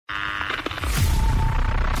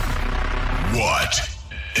What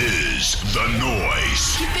is the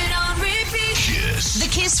noise? Keep it on repeat. Kiss. The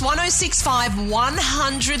Kiss 1065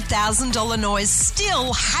 $100,000 noise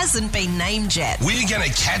still hasn't been named yet. We're going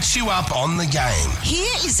to catch you up on the game.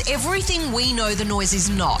 Here is everything we know the noise is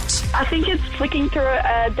not. I think it's flicking through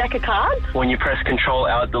a deck of cards. When you press Control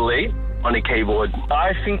Alt Delete on a keyboard.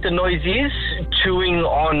 I think the noise is chewing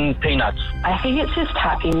on peanuts. I think it's just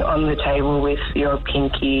tapping on the table with your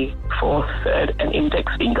pinky, fourth, third and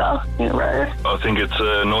index finger in a row. I think it's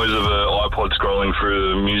a noise of an iPod scrolling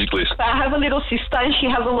through the music list. I have a little sister and she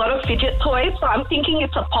has a lot of fidget toys, so I'm thinking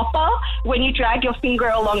it's a popper when you drag your finger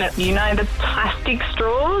along it. You know, the plastic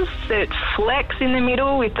straws that flex in the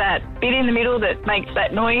middle with that bit in the middle that makes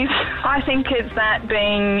that noise. I think it's that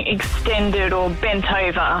being extended or bent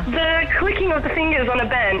over. The clicking of the fingers on a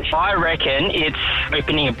bench. I reckon it's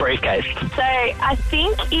opening a briefcase. So I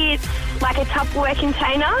think it's like a Tupperware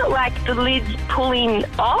container, like the lid's pulling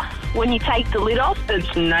off when you take the lid off.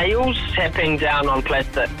 It's nails tapping down on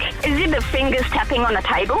plastic. Is it the fingers tapping on the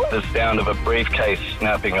table? The sound of a briefcase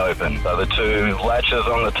snapping open. So the two latches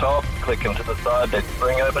on the top, clicking to the side, they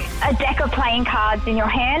spring open. A deck of playing cards in your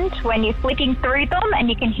hand when you're flicking through them and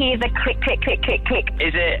you can hear the click, click, click, click, click.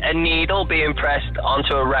 Is it a needle being pressed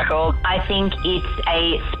onto a record? I think it's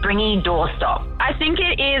a springy doorstop. I think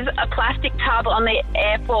it is a plastic tub on the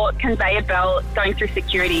airport conveyor belt going through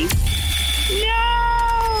security. No!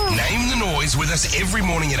 Name the noise with us every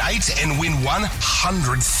morning at 8 and win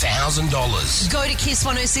 $100,000. Go to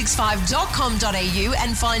kiss1065.com.au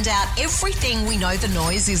and find out everything we know the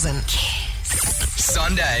noise isn't.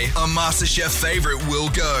 Sunday, a MasterChef favourite will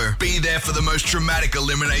go. Be there for the most dramatic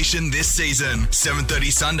elimination this season.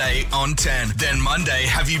 7:30 Sunday on 10. Then Monday,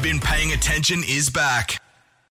 Have You Been Paying Attention is back.